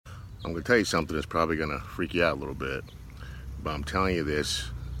I'm going to tell you something that's probably going to freak you out a little bit, but I'm telling you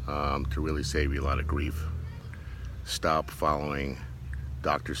this to really save you a lot of grief. Stop following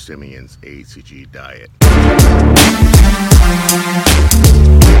Dr. Simeons' HCG diet.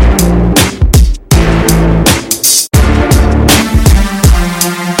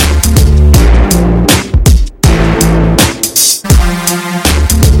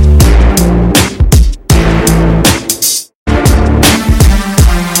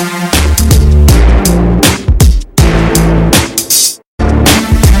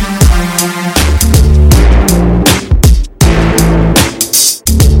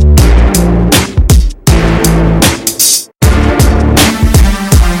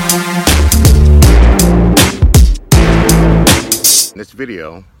 In this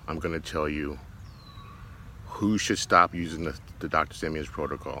video, I'm going to tell you who should stop using the Dr. Simeons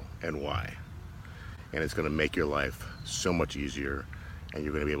protocol and why. And it's going to make your life so much easier, and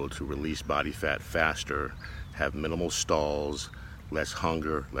you're going to be able to release body fat faster, have minimal stalls, less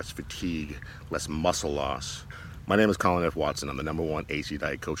hunger, less fatigue, less muscle loss. My name is Colin F. Watson. I'm the #1 HCG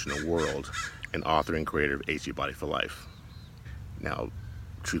diet coach in the world and author and creator of HCG Body for Life. Now,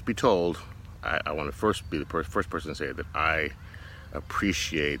 truth be told, I want to first be the first person to say that I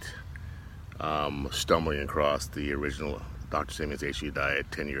appreciate stumbling across the original Dr. Simeons HCG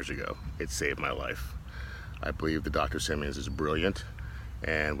diet 10 years ago. It saved my life. I believe that Dr. Simeons is brilliant,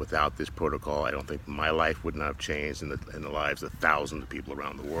 and without this protocol, I don't think my life would not have changed in the lives of thousands of people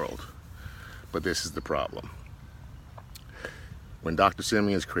around the world. But this is the problem. When Dr.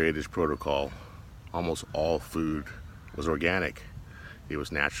 Simeons created his protocol, almost all food was organic. It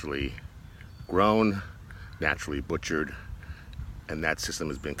was naturally grown, naturally butchered, and that system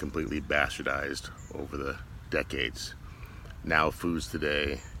has been completely bastardized over the decades. Now foods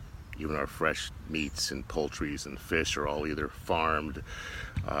today, even our fresh meats and poultries and fish, are all either farmed,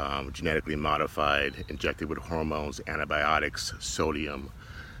 genetically modified, injected with hormones, antibiotics, sodium,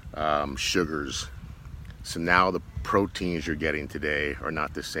 sugars. So now the proteins you're getting today are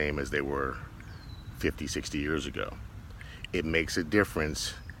not the same as they were 50, 60 years ago. It makes a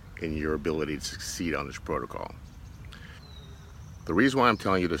difference in your ability to succeed on this protocol. The reason why I'm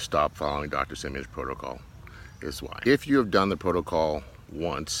telling you to stop following Dr. Simeons' protocol is why. If you have done the protocol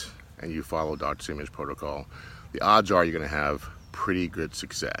once and you follow Dr. Simeons' protocol, the odds are you're going to have pretty good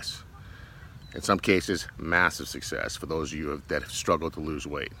success. In some cases, massive success for those of you that have struggled to lose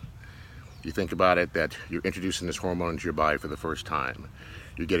weight. You think about it, that you're introducing this hormone into your body for the first time.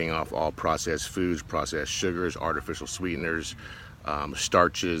 You're getting off all processed foods, processed sugars, artificial sweeteners,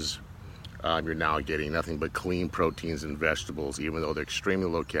 starches. You're now getting nothing but clean proteins and vegetables. Even though they're extremely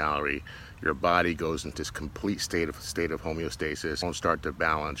low calorie, your body goes into this complete state of homeostasis. Don't start to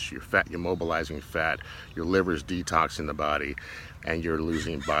balance. You're mobilizing fat. Your liver's detoxing the body, and you're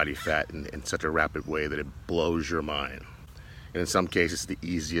losing body fat in such a rapid way that it blows your mind. And in some cases, it's the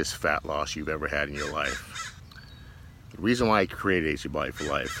easiest fat loss you've ever had in your life. The reason why I created HCG Body for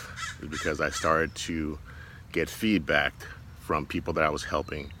Life is because I started to get feedback from people that I was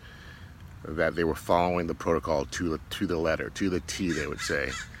helping, that they were following the protocol to the letter, to the T, they would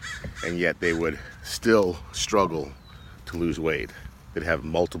say, and yet they would still struggle to lose weight. They'd have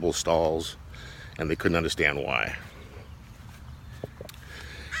multiple stalls, and they couldn't understand why.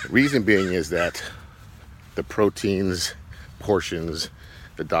 The reason being is that the proteins portions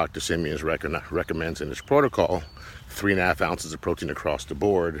that Dr. Simeons recommends in his protocol, 3.5 ounces of protein across the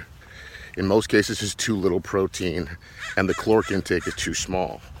board, in most cases is too little protein, and the caloric intake is too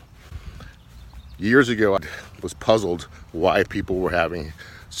small. Years ago, I was puzzled why people were having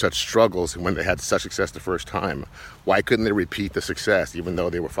such struggles when they had such success the first time. Why couldn't they repeat the success even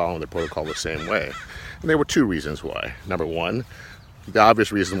though they were following the protocol the same way? And there were two reasons why. Number one, the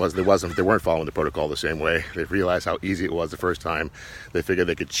obvious reason was they weren't following the protocol the same way. They realized how easy it was the first time. They figured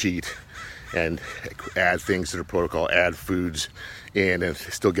they could cheat and add things to the protocol, add foods in, and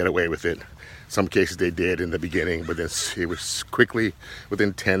still get away with it. Some cases they did in the beginning, but then it was quickly,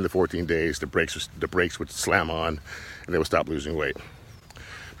 within 10 to 14 days, the brakes would slam on and they would stop losing weight.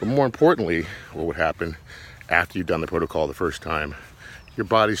 But more importantly, what would happen after you've done the protocol the first time, your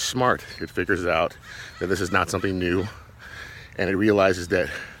body's smart. It figures out that this is not something new, and it realizes that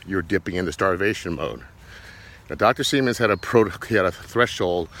you're dipping into starvation mode. Now, Dr. Simeons had a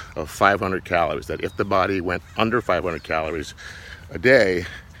threshold of 500 calories, that if the body went under 500 calories a day,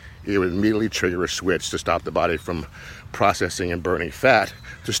 it would immediately trigger a switch to stop the body from processing and burning fat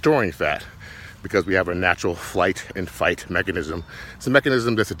to storing fat, because we have a natural flight and fight mechanism. It's a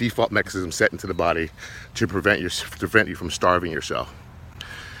mechanism that's a default mechanism set into the body to prevent you from starving yourself.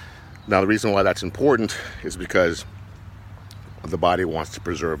 Now, the reason why that's important is because the body wants to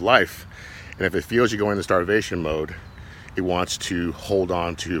preserve life. And if it feels you're going into starvation mode, it wants to hold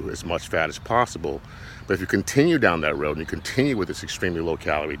on to as much fat as possible. But if you continue down that road and you continue with this extremely low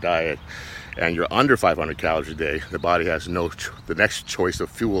calorie diet and you're under 500 calories a day, the body has the next choice of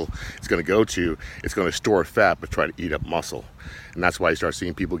fuel it's going to go to, it's going to store fat but try to eat up muscle. And that's why you start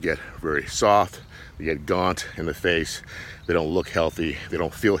seeing people get very soft, they get gaunt in the face, they don't look healthy, they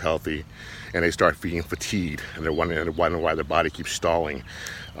don't feel healthy, and they start feeling fatigued, and they're wondering why their body keeps stalling.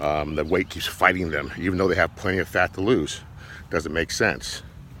 The weight keeps fighting them, even though they have plenty of fat to lose. Doesn't make sense.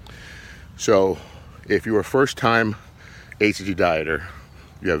 So if you're a first-time HCG dieter,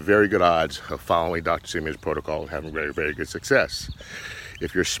 you have very good odds of following Dr. Simeons' protocol and having very, very good success.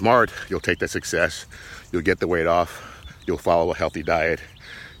 If you're smart, you'll take that success, you'll get the weight off, you'll follow a healthy diet,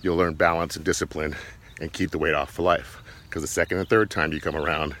 you'll learn balance and discipline, and keep the weight off for life. Because the second and third time you come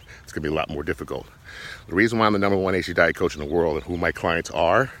around, it's going to be a lot more difficult. The reason why I'm the #1 HCG diet coach in the world and who my clients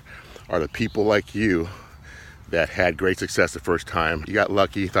are the people like you that had great success the first time. You got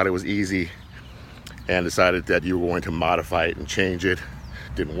lucky, thought it was easy, and decided that you were going to modify it and change it.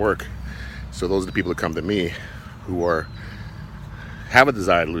 Didn't work. So those are the people that come to me who have a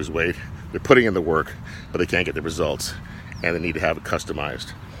desire to lose weight. They're putting in the work, but they can't get the results, and they need to have it customized.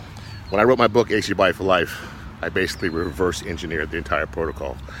 When I wrote my book, HCG Body for Life, I basically reverse engineered the entire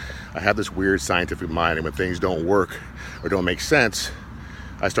protocol. I have this weird scientific mind, and when things don't work or don't make sense,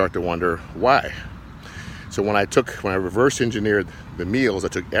 I start to wonder why. So when I reverse engineered the meals, I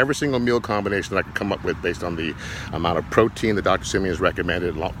took every single meal combination that I could come up with based on the amount of protein that Dr. Simeons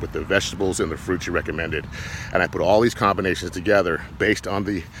recommended, along with the vegetables and the fruits he recommended. And I put all these combinations together based on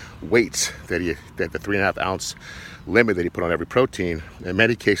the weights that the 3.5 ounce limit that he put on every protein. In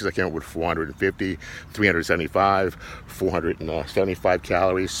many cases, I came up with 450, 375, 475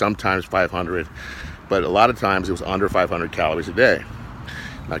 calories, sometimes 500, but a lot of times it was under 500 calories a day.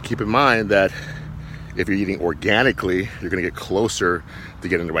 Now keep in mind that if you're eating organically, you're going to get closer to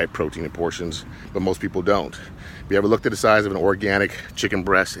getting the right protein in portions, but most people don't. Have you ever looked at the size of an organic chicken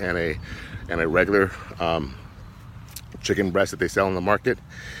breast and a regular chicken breast that they sell in the market?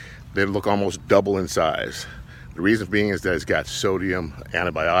 They look almost double in size. The reason being is that it's got sodium,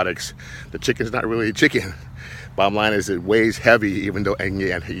 antibiotics. The chicken's not really a chicken. Bottom line is it weighs heavy, even though, and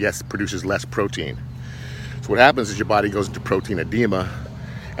yes, it produces less protein. So what happens is your body goes into protein edema,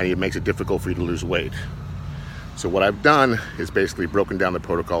 and it makes it difficult for you to lose weight. So what I've done is basically broken down the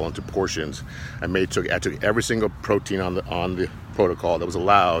protocol into portions. I took every single protein on the protocol that was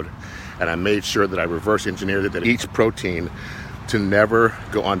allowed, and I made sure that I reverse engineered it, that each protein to never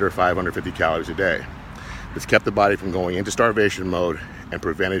go under 550 calories a day. This kept the body from going into starvation mode and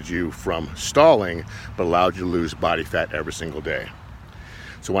prevented you from stalling, but allowed you to lose body fat every single day.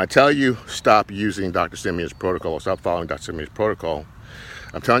 So when I tell you stop using Dr. Simeons' protocol, or stop following Dr. Simeons' protocol,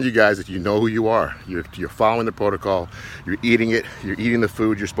 I'm telling you guys that you know who you are. You're following the protocol. You're eating it. You're eating the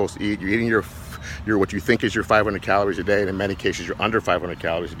food you're supposed to eat. You're eating your what you think is your 500 calories a day, and in many cases you're under 500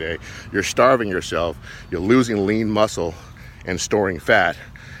 calories a day. You're starving yourself. You're losing lean muscle and storing fat,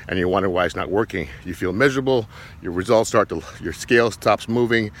 and you're wondering why it's not working. You feel miserable. Your scale stops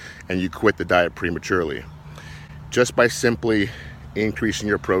moving, and you quit the diet prematurely. Just by simply increasing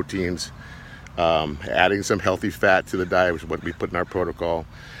your proteins, adding some healthy fat to the diet, which is what we put in our protocol,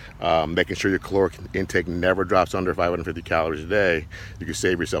 making sure your caloric intake never drops under 550 calories a day, you can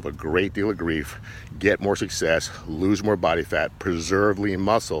save yourself a great deal of grief, get more success, lose more body fat, preserve lean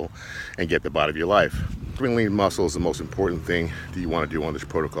muscle, and get the body of your life. Preserving lean muscle is the most important thing that you want to do on this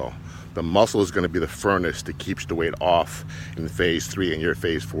protocol. The muscle is going to be the furnace that keeps the weight off in phase 3 and your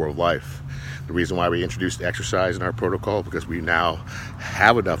phase 4 of life. The reason why we introduced exercise in our protocol, because we now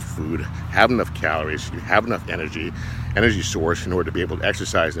have enough food, have enough calories, you have enough energy source in order to be able to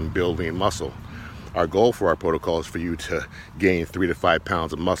exercise and build lean muscle. Our goal for our protocol is for you to gain 3 to 5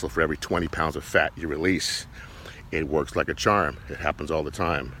 pounds of muscle for every 20 pounds of fat you release. It works like a charm. It happens all the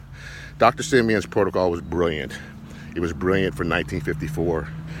time. Dr. Simeons' protocol was brilliant. It was brilliant for 1954.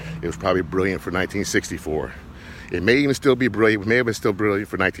 It was probably brilliant for 1964. It may even still be brilliant. It may have been still brilliant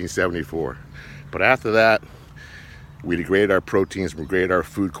for 1974. But after that, we degraded our proteins, we degraded our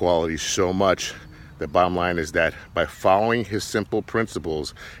food quality so much. The bottom line is that by following his simple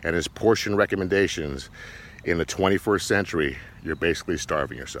principles and his portion recommendations in the 21st century, you're basically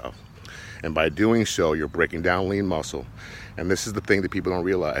starving yourself. And by doing so, you're breaking down lean muscle. And this is the thing that people don't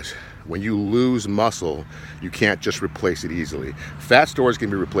realize. When you lose muscle, you can't just replace it easily. Fat stores can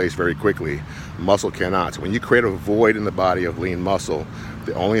be replaced very quickly. Muscle cannot. So when you create a void in the body of lean muscle,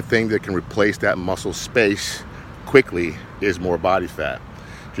 the only thing that can replace that muscle space quickly is more body fat.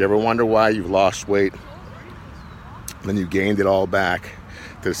 Do you ever wonder why you've lost weight Then you gained it all back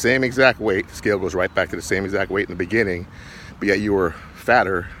to the same exact weight. The scale goes right back to the same exact weight in the beginning, but yet you were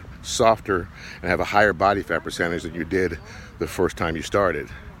fatter, softer, and have a higher body fat percentage than you did the first time you started.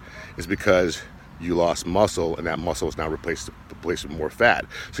 It's because you lost muscle, and that muscle is now replaced with more fat.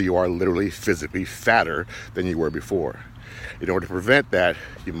 So you are literally physically fatter than you were before. In order to prevent that,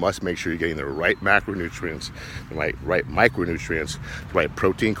 you must make sure you're getting the right macronutrients, the right micronutrients, the right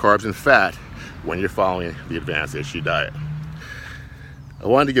protein, carbs, and fat when you're following the advanced HCG diet. I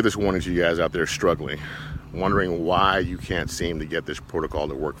wanted to give this warning to you guys out there struggling, wondering why you can't seem to get this protocol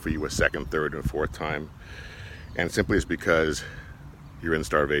to work for you a second, third, and fourth time. And simply it's because you're in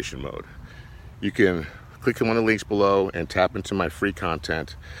starvation mode. You can click on one of the links below and tap into my free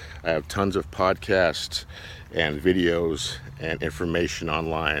content. I have tons of podcasts and videos and information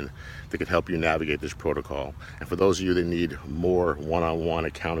online that can help you navigate this protocol. And for those of you that need more one-on-one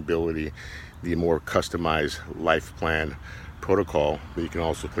accountability, the more customized life plan protocol, you can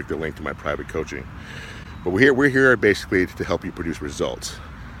also click the link to my private coaching. But we're here basically to help you produce results.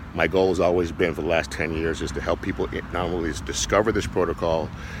 My goal has always been for the last 10 years is to help people not only discover this protocol,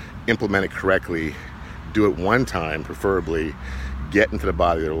 implement it correctly, do it one time preferably, get into the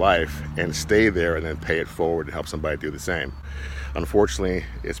body of their life and stay there, and then pay it forward and help somebody do the same. Unfortunately,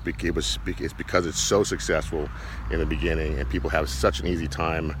 it's because it's so successful in the beginning and people have such an easy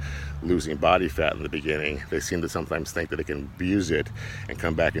time losing body fat in the beginning. They seem to sometimes think that they can abuse it and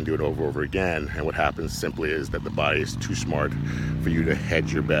come back and do it over and over again. And what happens simply is that the body is too smart for you to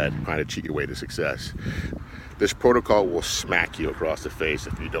hedge your bet, trying to cheat your way to success. This protocol will smack you across the face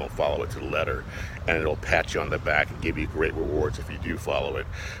if you don't follow it to the letter, and it'll pat you on the back and give you great rewards if you do follow it.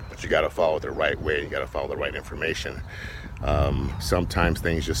 But you got to follow it the right way. You got to follow the right information. Sometimes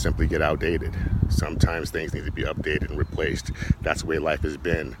things just simply get outdated. Sometimes things need to be updated and replaced. That's the way life has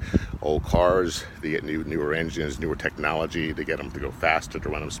been. Old cars, they get newer engines, newer technology to get them to go faster, to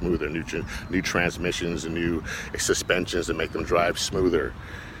run them smoother, new transmissions and new suspensions to make them drive smoother.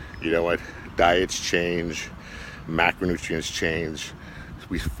 You know what? Diets change, macronutrients change.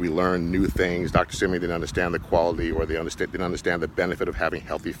 We learn new things. Dr. Simeons didn't understand the quality, or didn't understand the benefit of having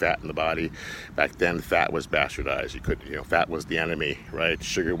healthy fat in the body. Back then, fat was bastardized. Fat was the enemy, right?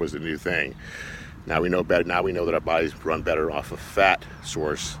 Sugar was the new thing. Now we know better. Now we know that our bodies run better off of fat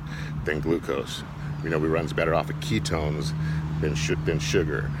source than glucose. We know we run better off of ketones than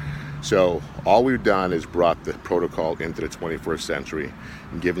sugar. So all we've done is brought the protocol into the 21st century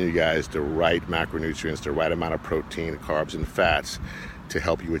and given you guys the right macronutrients, the right amount of protein, carbs, and fats to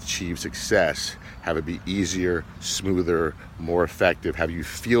help you achieve success, have it be easier, smoother, more effective, have you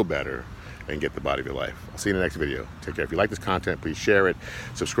feel better, and get the body of your life. I'll see you in the next video. Take care. If you like this content, please share it.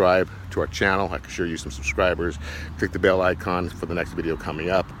 Subscribe to our channel. I can assure you some subscribers. Click the bell icon for the next video coming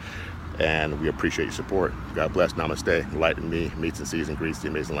up. And we appreciate your support. God bless. Namaste. Enlighten me. Meats and seas and grease. The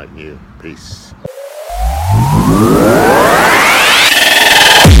amazing light in you. Peace.